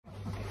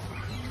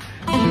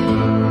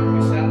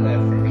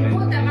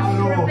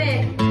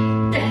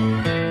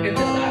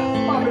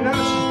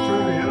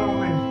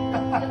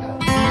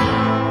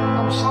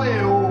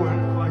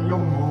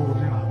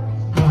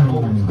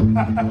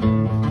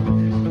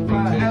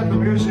the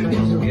music.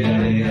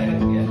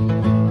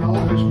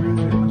 All this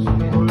music,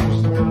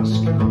 blues, this,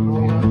 and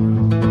all that.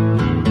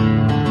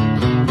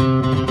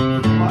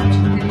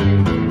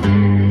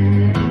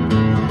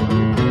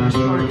 That's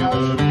what it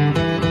goes.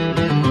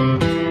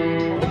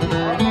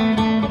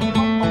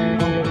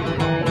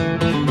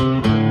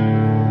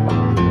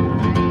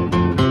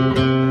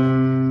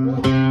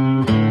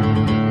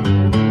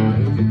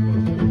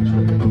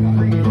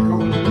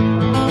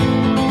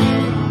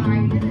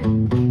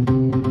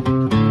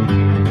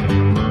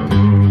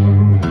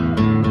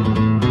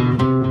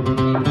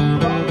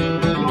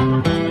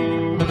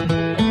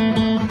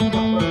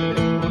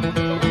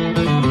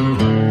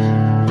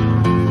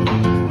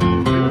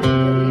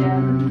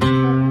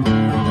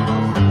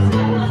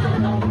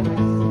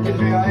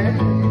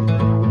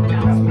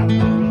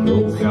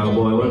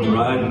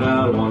 Riding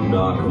out one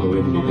dark and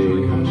windy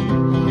day.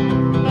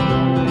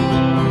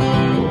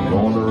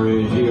 On the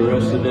ridge he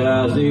rested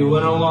as he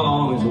went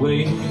along his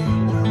way.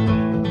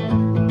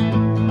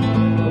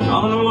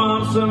 All at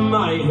once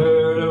somebody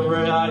heard a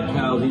red-eyed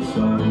cows he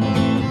saw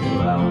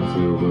out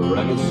through the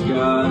ragged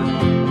sky.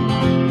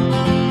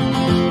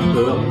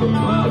 Up the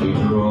cloudy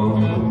draw.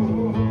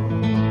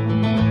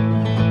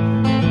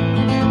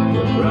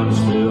 The ground's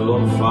still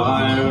on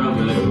fire and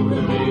the roofs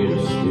are made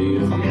of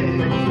steel.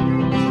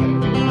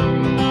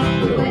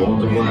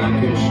 Black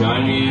and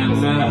shiny and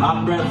that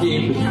hot breath he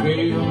could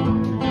feel.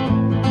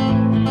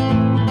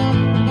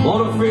 All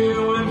the fear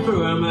went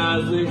through him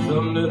as they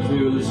thundered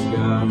through the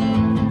sky.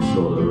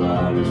 Saw the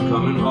riders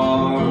coming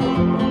hard.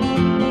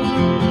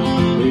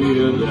 He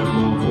heard their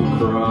mournful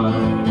cry.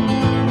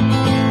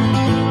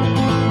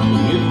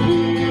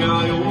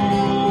 Yippee-yi-oh,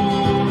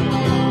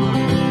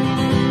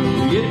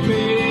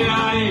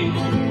 yippee-yi-ay.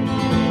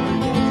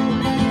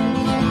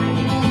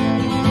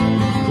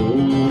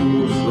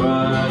 Those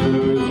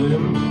riders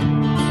in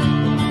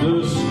the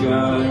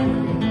sky.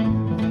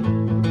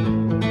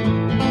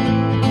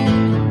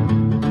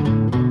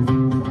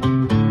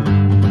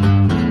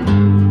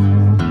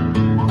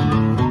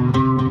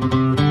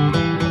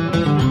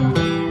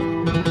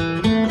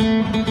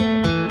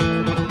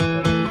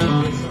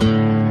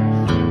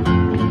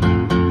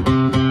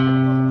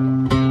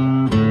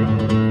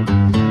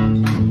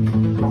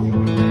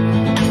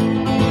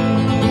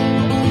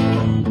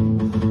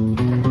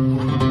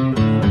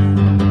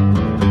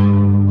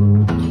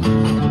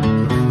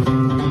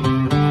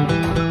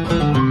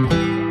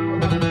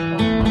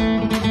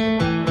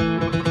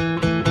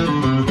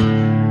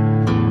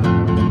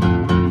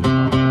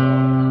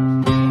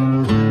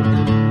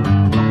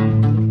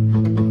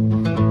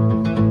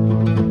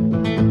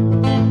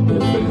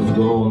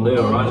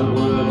 Their eyes are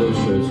blurred, their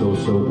shirts all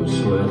soaked with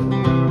sweat.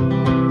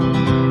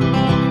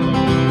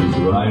 He's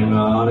riding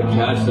out to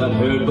catch that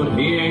herd, but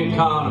he ain't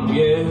caught him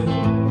yet.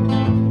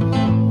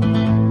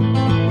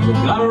 So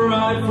gotta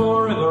ride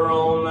forever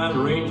on that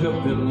range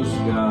up in the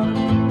sky.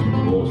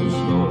 The walls are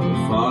snorting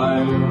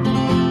fire,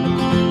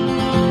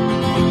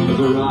 but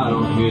the ride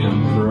don't hear him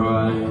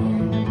cry.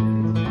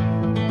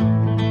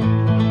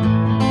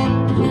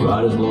 The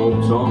rider's low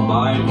tongue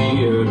by and he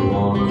heard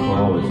one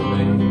call his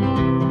name.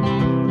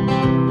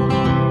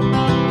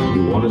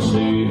 Want to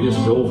save your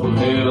soul from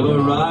hell, they're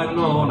riding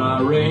on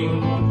our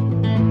range.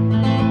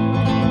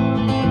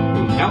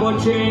 Cowboy,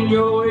 change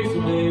your ways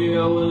today,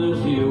 or with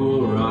us you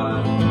will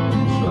ride.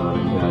 Try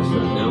to catch the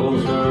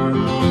devil's herd,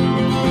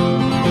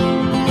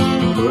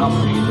 for I'll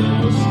see them in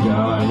the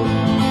sky.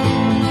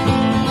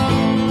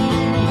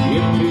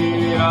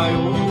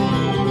 Yippee-yi-oh,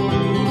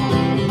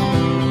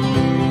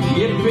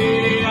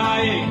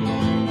 yippee-yi-ay.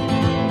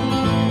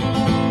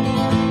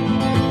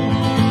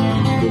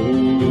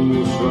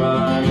 Those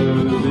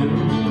riders in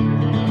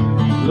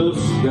the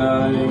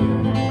sky.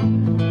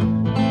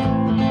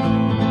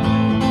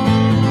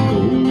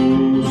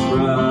 Those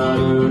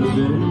riders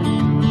in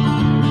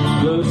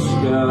the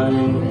sky.